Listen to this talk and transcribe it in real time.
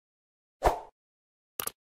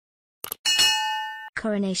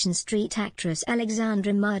Coronation Street actress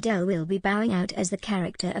Alexandra Mardell will be bowing out as the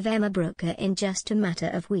character of Emma Brooker in just a matter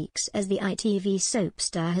of weeks, as the ITV soap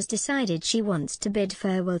star has decided she wants to bid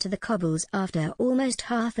farewell to the cobbles after almost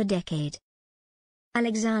half a decade.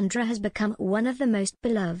 Alexandra has become one of the most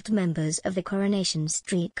beloved members of the Coronation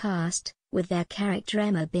Street cast, with their character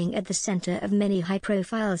Emma being at the center of many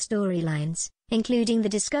high-profile storylines, including the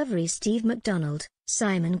discovery Steve MacDonald,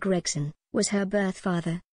 Simon Gregson, was her birth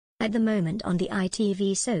father. At the moment on the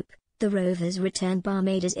ITV soap, the Rover's return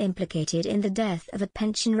barmaid is implicated in the death of a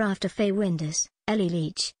pensioner after Faye Windus, Ellie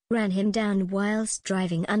Leach, ran him down whilst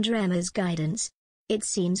driving under Emma's guidance. It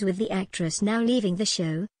seems with the actress now leaving the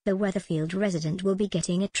show, the Weatherfield resident will be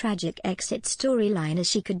getting a tragic exit storyline, as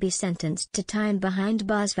she could be sentenced to time behind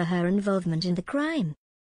bars for her involvement in the crime.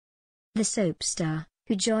 The soap star,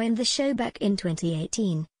 who joined the show back in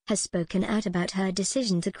 2018, has spoken out about her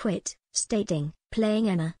decision to quit, stating, "Playing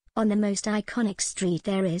Emma, on the most iconic street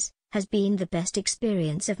there is, has been the best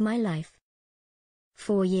experience of my life.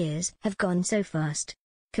 4 years have gone so fast.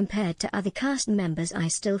 Compared to other cast members I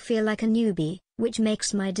still feel like a newbie, which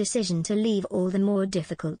makes my decision to leave all the more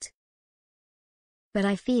difficult. But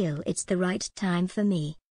I feel it's the right time for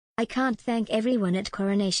me. I can't thank everyone at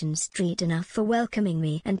Coronation Street enough for welcoming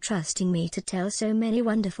me and trusting me to tell so many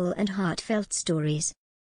wonderful and heartfelt stories.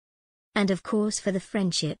 And of course for the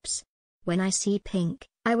friendships. When I see Pink,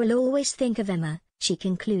 I will always think of Emma," she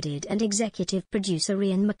concluded, and executive producer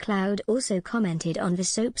Ian MacLeod also commented on the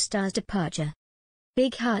soap star's departure.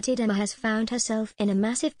 "Big-hearted Emma has found herself in a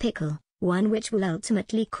massive pickle, one which will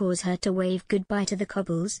ultimately cause her to wave goodbye to the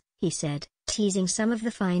cobbles," he said, teasing some of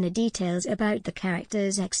the finer details about the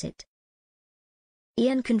character's exit.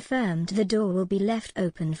 Ian confirmed the door will be left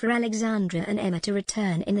open for Alexandra and Emma to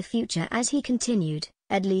return in the future, as he continued,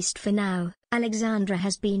 "At least for now, Alexandra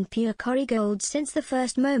has been pure Corrie Gold since the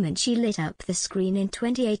first moment she lit up the screen in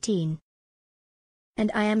 2018.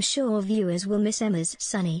 And I am sure viewers will miss Emma's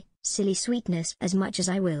sunny, silly sweetness as much as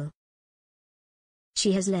I will.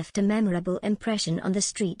 She has left a memorable impression on the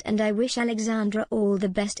street and I wish Alexandra all the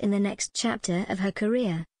best in the next chapter of her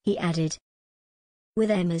career," he added.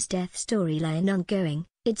 With Emma's death storyline ongoing,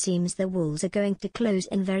 it seems the walls are going to close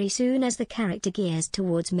in very soon as the character gears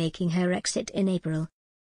towards making her exit in April.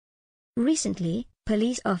 Recently,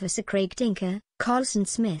 police officer Craig Tinker, Colson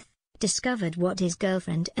Smith, discovered what his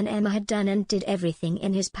girlfriend and Emma had done and did everything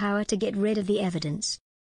in his power to get rid of the evidence.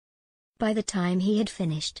 By the time he had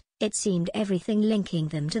finished, it seemed everything linking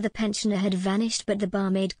them to the pensioner had vanished, but the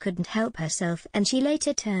barmaid couldn't help herself and she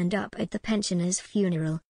later turned up at the pensioner's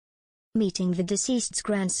funeral. Meeting the deceased's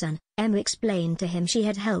grandson, Emma explained to him she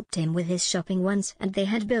had helped him with his shopping once and they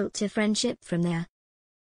had built a friendship from there.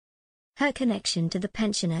 Her connection to the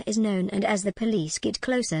pensioner is known, and as the police get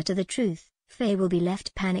closer to the truth, Faye will be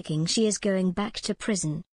left panicking she is going back to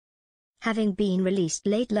prison. Having been released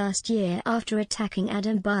late last year after attacking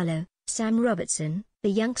Adam Barlow, Sam Robertson, the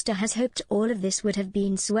youngster has hoped all of this would have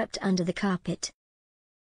been swept under the carpet.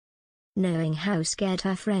 Knowing how scared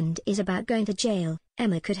her friend is about going to jail,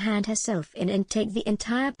 Emma could hand herself in and take the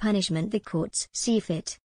entire punishment the courts see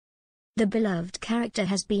fit. The beloved character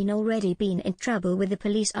has already been in trouble with the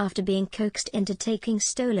police after being coaxed into taking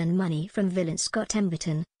stolen money from villain Scott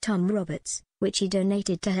Emberton, Tom Roberts, which he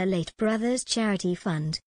donated to her late brother's charity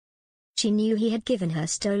fund. She knew he had given her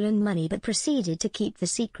stolen money but proceeded to keep the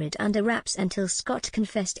secret under wraps until Scott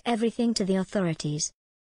confessed everything to the authorities.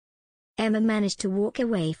 Emma managed to walk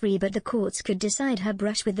away free, but the courts could decide her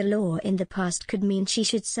brush with the law in the past could mean she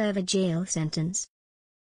should serve a jail sentence.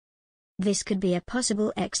 This could be a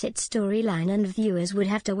possible exit storyline and viewers would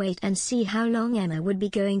have to wait and see how long Emma would be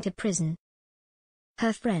going to prison.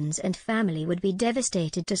 Her friends and family would be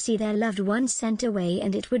devastated to see their loved one sent away,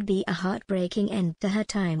 and it would be a heartbreaking end to her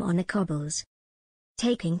time on the cobbles.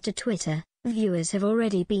 Taking to Twitter, viewers have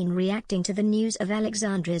already been reacting to the news of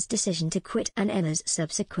Alexandra's decision to quit and Emma's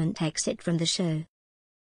subsequent exit from the show.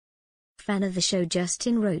 Fan of the show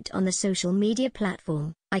Justin wrote on the social media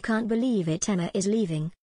platform, "I can't believe it, Emma is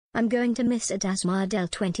leaving. I'm going to miss it as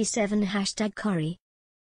Mardell27 #Corrie."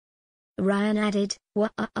 Ryan added,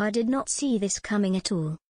 I did not see this coming at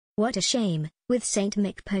all. What a shame," with Saint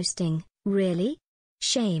Mick posting, "Really?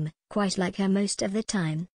 Shame," quite like her most of the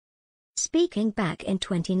time. Speaking back in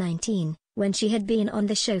 2019, when she had been on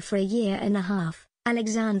the show for a year and a half,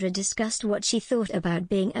 Alexandra discussed what she thought about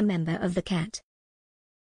being a member of the Cat.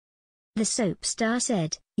 The soap star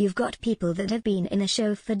said, "You've got people that have been in a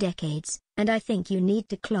show for decades, and I think you need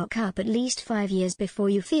to clock up at least 5 years before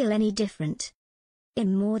you feel any different.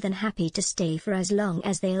 I'm more than happy to stay for as long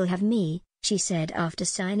as they'll have me," she said after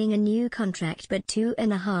signing a new contract, but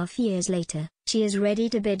 2.5 years later, she is ready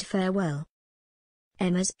to bid farewell.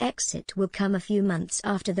 Emma's exit will come a few months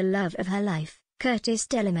after the love of her life, Curtis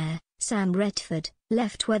Delamere, Sam Redford,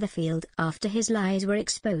 left Weatherfield after his lies were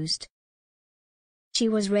exposed. She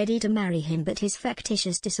was ready to marry him, but his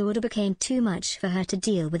factitious disorder became too much for her to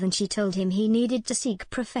deal with, and she told him he needed to seek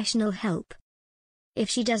professional help. If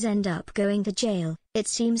she does end up going to jail, it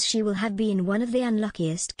seems she will have been one of the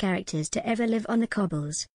unluckiest characters to ever live on the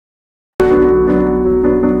cobbles.